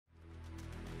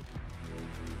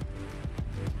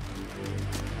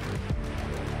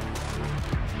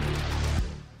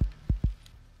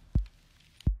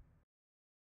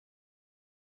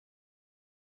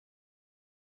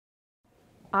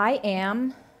I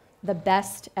am the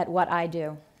best at what I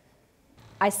do.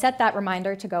 I set that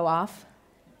reminder to go off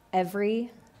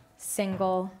every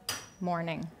single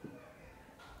morning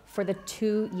for the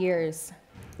 2 years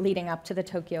leading up to the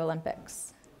Tokyo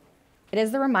Olympics. It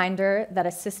is the reminder that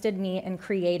assisted me in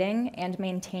creating and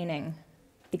maintaining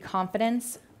the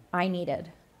confidence I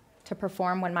needed to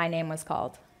perform when my name was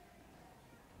called.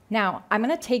 Now, I'm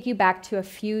going to take you back to a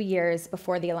few years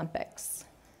before the Olympics.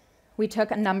 We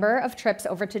took a number of trips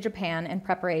over to Japan in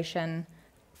preparation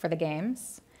for the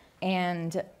Games,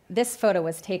 and this photo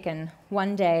was taken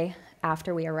one day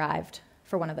after we arrived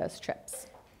for one of those trips.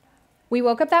 We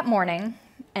woke up that morning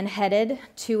and headed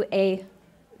to a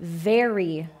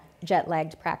very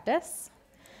jet-lagged practice,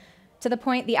 to the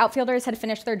point the outfielders had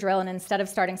finished their drill, and instead of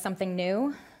starting something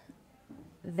new,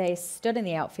 they stood in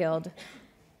the outfield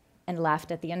and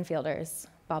laughed at the infielders,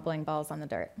 bobbling balls on the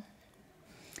dirt.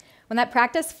 When that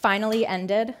practice finally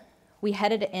ended, we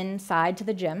headed inside to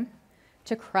the gym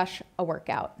to crush a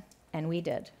workout, and we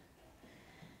did.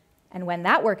 And when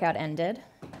that workout ended,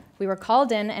 we were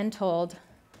called in and told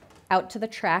out to the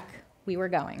track we were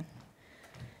going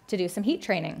to do some heat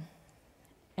training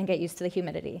and get used to the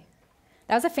humidity.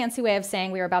 That was a fancy way of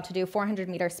saying we were about to do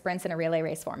 400-meter sprints in a relay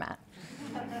race format.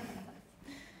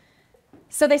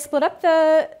 So they split up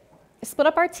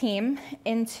our team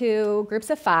into groups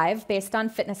of 5 based on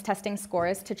fitness testing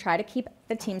scores to try to keep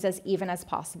the teams as even as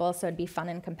possible so it'd be fun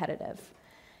and competitive.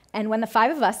 And when the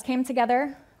 5 of us came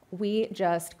together, we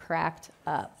just cracked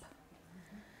up.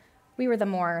 We were the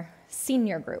more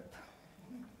senior group.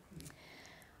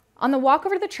 On the walk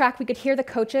over to the track, we could hear the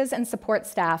coaches and support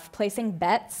staff placing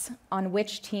bets on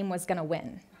which team was going to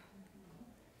win.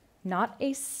 Not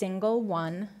a single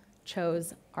one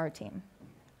chose our team.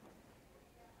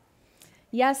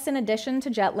 Yes, in addition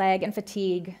to jet lag and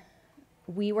fatigue,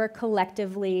 we were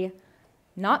collectively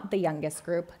not the youngest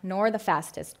group, nor the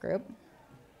fastest group.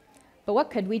 But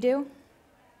what could we do?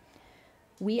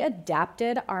 We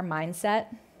adapted our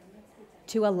mindset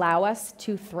to allow us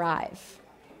to thrive.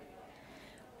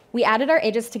 We added our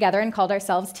ages together and called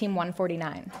ourselves Team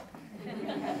 149.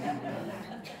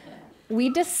 We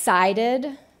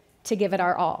decided to give it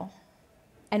our all.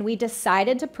 And we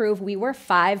decided to prove we were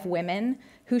 5 women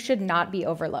who should not be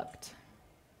overlooked.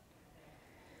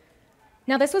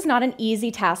 Now, this was not an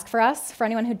easy task for us. For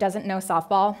anyone who doesn't know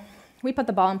softball, we put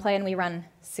the ball in play and we run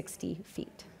 60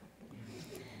 feet.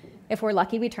 If we're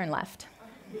lucky, we turn left.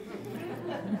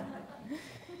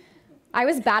 I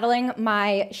was battling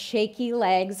my shaky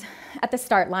legs at the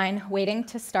start line, waiting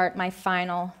to start my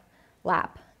final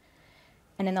lap.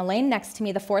 And in the lane next to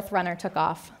me, the 4th runner took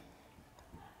off.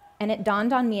 And it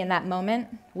dawned on me in that moment,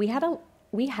 we had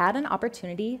an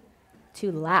opportunity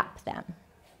to lap them.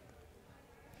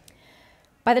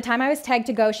 By the time I was tagged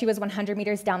to go, she was 100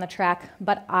 meters down the track,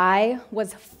 but I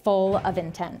was full of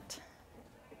intent.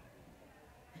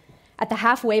 At the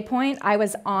halfway point, I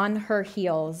was on her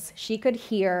heels. She could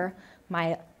hear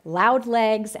my loud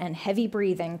legs and heavy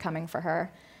breathing coming for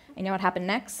her. And you know what happened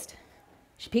next?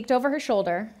 She peeked over her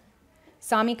shoulder,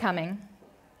 saw me coming,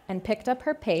 and picked up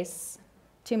her pace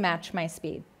to match my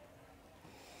speed.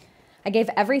 I gave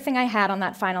everything I had on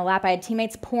that final lap. I had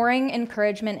teammates pouring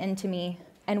encouragement into me,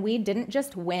 and we didn't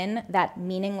just win that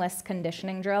meaningless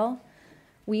conditioning drill.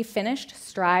 We finished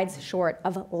strides short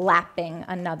of lapping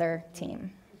another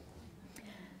team.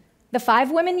 The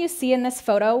 5 women you see in this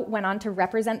photo went on to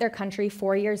represent their country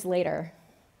 4 years later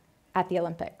at the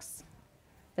Olympics.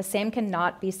 The same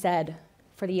cannot be said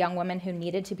for the young woman who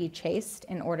needed to be chased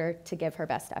in order to give her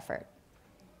best effort.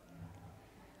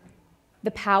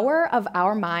 The power of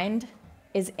our mind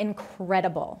is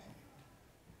incredible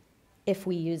if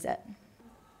we use it.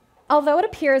 Although it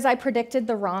appears I predicted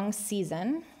the wrong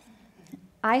season,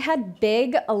 I had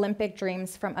big Olympic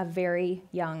dreams from a very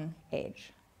young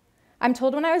age. I'm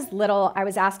told when I was little, I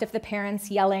was asked if the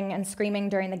parents yelling and screaming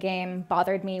during the game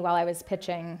bothered me while I was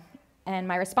pitching, and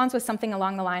my response was something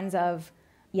along the lines of,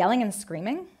 yelling and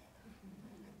screaming?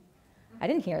 I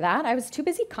didn't hear that. I was too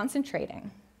busy concentrating.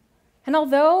 And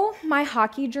although my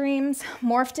hockey dreams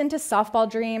morphed into softball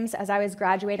dreams as I was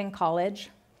graduating college,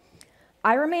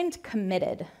 I remained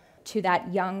committed to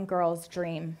that young girl's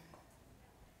dream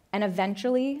and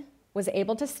eventually was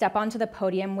able to step onto the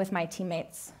podium with my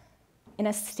teammates in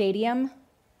a stadium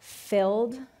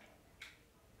filled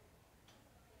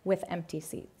with empty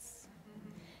seats.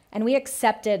 And we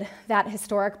accepted that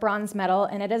historic bronze medal,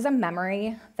 and it is a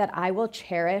memory that I will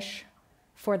cherish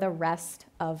for the rest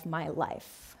of my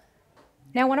life.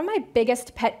 Now, one of my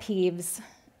biggest pet peeves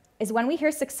is when we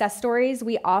hear success stories,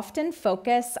 we often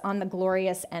focus on the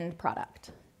glorious end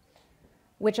product,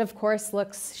 which of course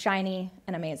looks shiny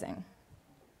and amazing.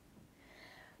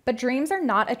 But dreams are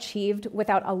not achieved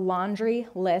without a laundry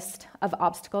list of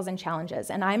obstacles and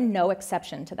challenges, and I'm no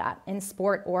exception to that, in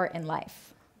sport or in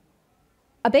life.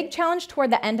 A big challenge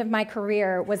toward the end of my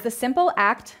career was the simple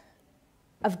act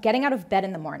of getting out of bed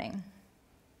in the morning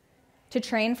to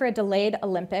train for a delayed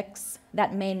Olympics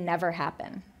that may never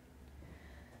happen.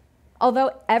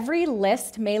 Although every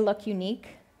list may look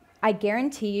unique, I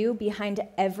guarantee you behind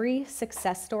every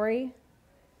success story,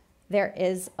 there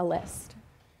is a list.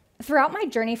 Throughout my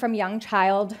journey from young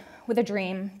child with a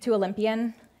dream to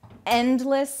Olympian,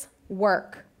 endless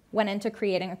work went into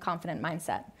creating a confident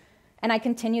mindset, and I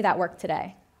continue that work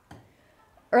today.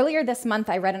 Earlier this month,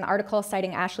 I read an article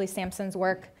citing Ashley Sampson's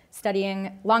work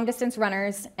studying long-distance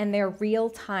runners and their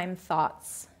real-time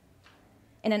thoughts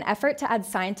in an effort to add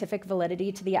scientific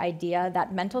validity to the idea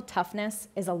that mental toughness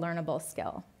is a learnable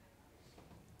skill.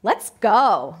 Let's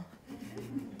go.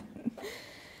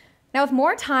 Now, with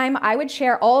more time, I would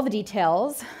share all the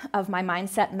details of my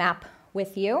mindset map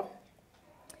with you.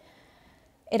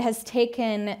 It has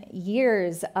taken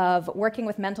years of working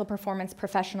with mental performance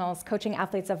professionals, coaching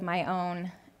athletes of my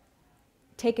own,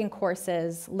 taking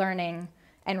courses, learning,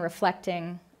 and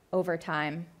reflecting over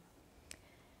time,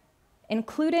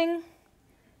 including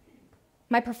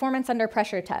my performance under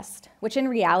pressure test, which in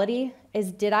reality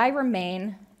is, did I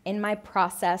remain in my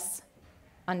process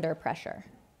under pressure?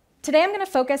 Today I'm going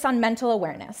to focus on mental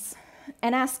awareness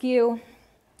and ask you,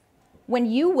 when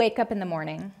you wake up in the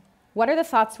morning, what are the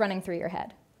thoughts running through your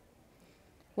head?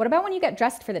 What about when you get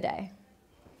dressed for the day?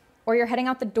 Or you're heading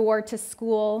out the door to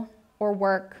school or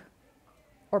work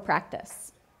or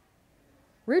practice?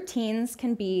 Routines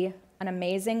can be an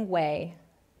amazing way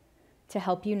to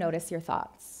help you notice your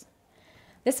thoughts.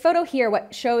 This photo here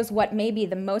shows what may be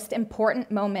the most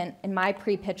important moment in my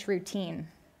pre-pitch routine,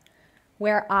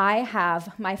 where I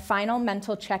have my final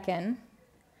mental check-in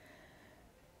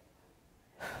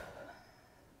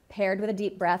paired with a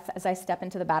deep breath as I step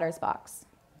into the batter's box.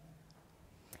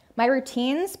 My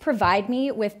routines provide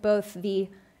me with both the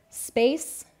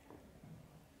space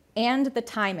and the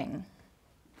timing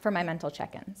for my mental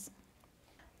check-ins.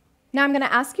 Now I'm going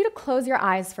to ask you to close your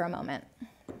eyes for a moment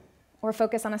or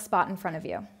focus on a spot in front of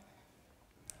you.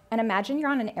 And imagine you're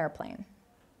on an airplane.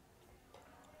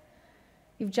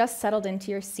 You've just settled into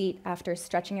your seat after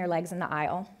stretching your legs in the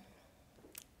aisle,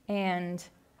 and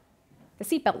the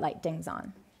seatbelt light dings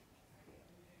on.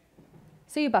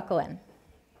 So you buckle in.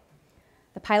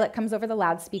 The pilot comes over the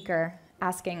loudspeaker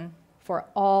asking for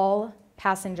all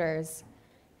passengers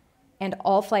and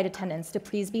all flight attendants to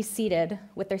please be seated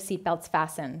with their seatbelts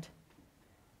fastened.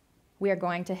 We are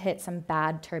going to hit some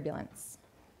bad turbulence.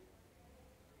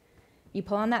 You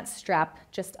pull on that strap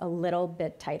just a little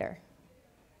bit tighter.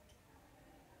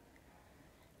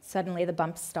 Suddenly the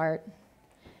bumps start.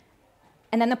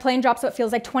 And then the plane drops what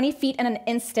feels like 20 feet in an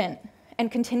instant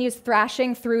and continues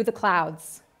thrashing through the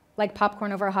clouds like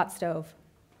popcorn over a hot stove.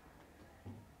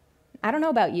 I don't know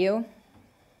about you,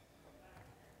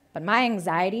 but my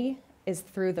anxiety is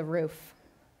through the roof.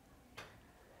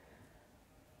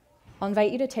 I'll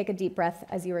invite you to take a deep breath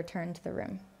as you return to the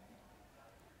room.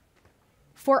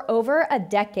 For over a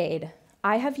decade,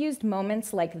 I have used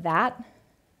moments like that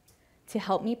to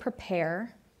help me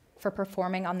prepare for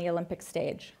performing on the Olympic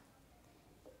stage,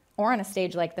 or on a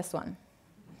stage like this one.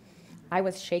 I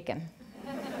was shaken.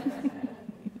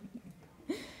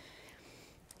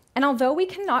 And although we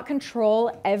cannot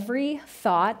control every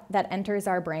thought that enters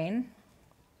our brain,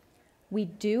 we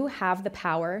do have the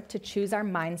power to choose our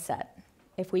mindset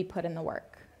if we put in the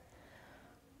work.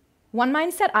 One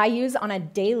mindset I use on a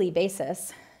daily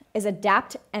basis is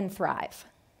adapt and thrive.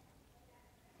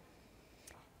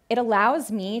 It allows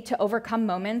me to overcome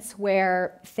moments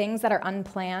where things that are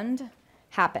unplanned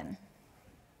happen.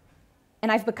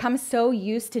 And I've become so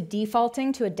used to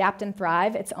defaulting to adapt and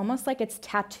thrive, it's almost like it's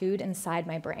tattooed inside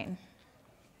my brain.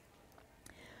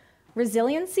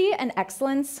 Resiliency and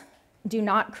excellence do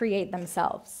not create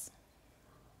themselves.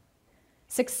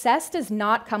 Success does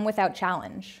not come without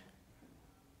challenge.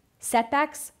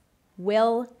 Setbacks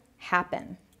will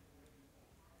happen.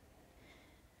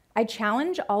 I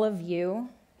challenge all of you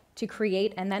to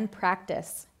create and then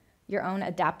practice your own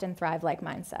adapt and thrive-like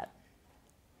mindset.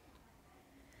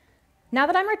 Now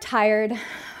that I'm retired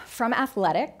from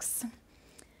athletics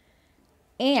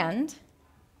and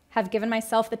have given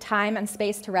myself the time and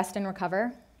space to rest and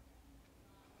recover,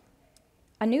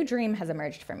 a new dream has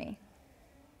emerged for me.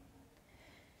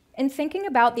 In thinking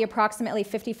about the approximately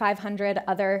 5,500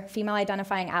 other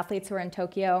female-identifying athletes who are in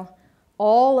Tokyo,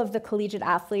 all of the collegiate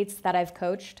athletes that I've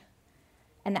coached,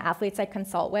 and the athletes I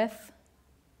consult with,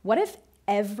 what if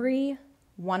every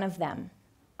one of them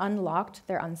unlocked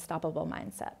their unstoppable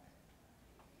mindset?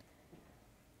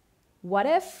 what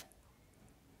if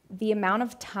the amount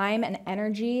of time and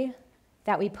energy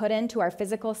that we put into our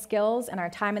physical skills and our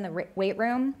time in the weight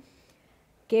room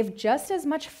gave just as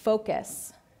much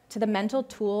focus to the mental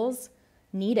tools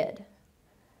needed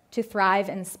to thrive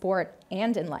in sport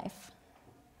and in life?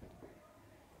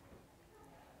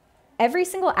 Every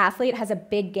single athlete has a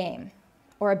big game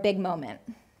or a big moment.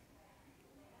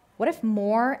 What if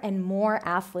more and more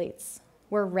athletes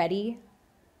were ready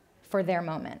for their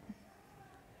moment?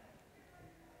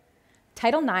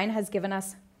 Title IX has given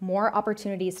us more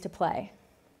opportunities to play.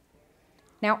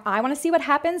 Now, I want to see what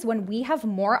happens when we have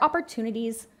more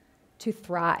opportunities to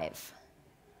thrive.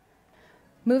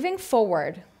 Moving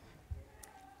forward,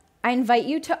 I invite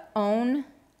you to own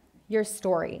your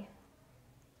story,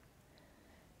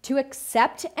 to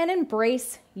accept and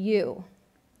embrace you,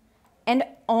 and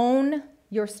own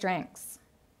your strengths,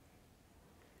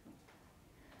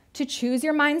 to choose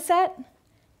your mindset,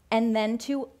 and then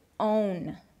to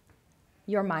own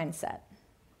your mindset.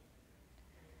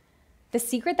 The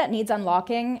secret that needs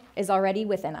unlocking is already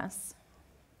within us,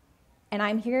 and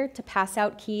I'm here to pass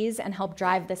out keys and help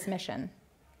drive this mission.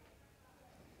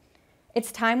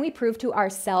 It's time we prove to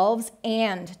ourselves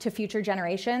and to future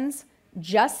generations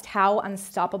just how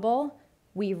unstoppable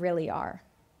we really are.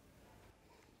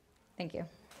 Thank you.